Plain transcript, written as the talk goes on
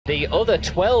The other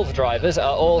 12 drivers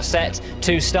are all set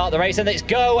to start the race, and it's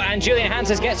go, and Julian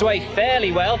Hanses gets away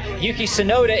fairly well. Yuki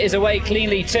Tsunoda is away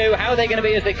cleanly too. How are they going to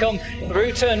be as they come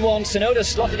through turn one? Tsunoda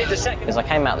slotted into second. As I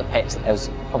came out of the pits, there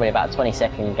was probably about a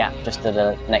 20-second gap just to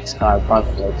the next car in front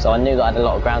of me, so I knew that I had a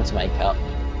lot of ground to make up.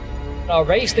 Our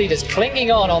race leaders clinging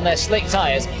on their slick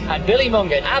tyres, and Billy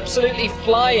Monger absolutely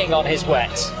flying on his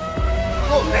wets.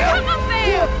 Come on,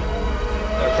 man!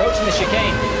 They're approaching the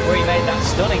chicane where he made that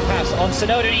stunning pass on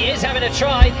Tsunoda. He is having a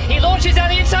try. He launches down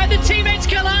the inside. The teammates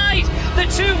collide. The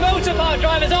two motorpark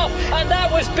drivers off, and that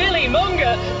was Billy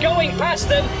Monger going past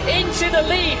them into the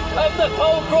lead of the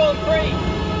Pole Grand Prix.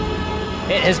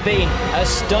 It has been a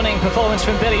stunning performance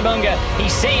from Billy Monger. He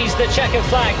sees the checkered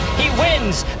flag. He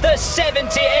wins the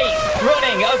 78th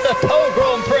running of the Pole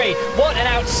Grand Prix. What an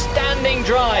outstanding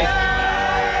drive.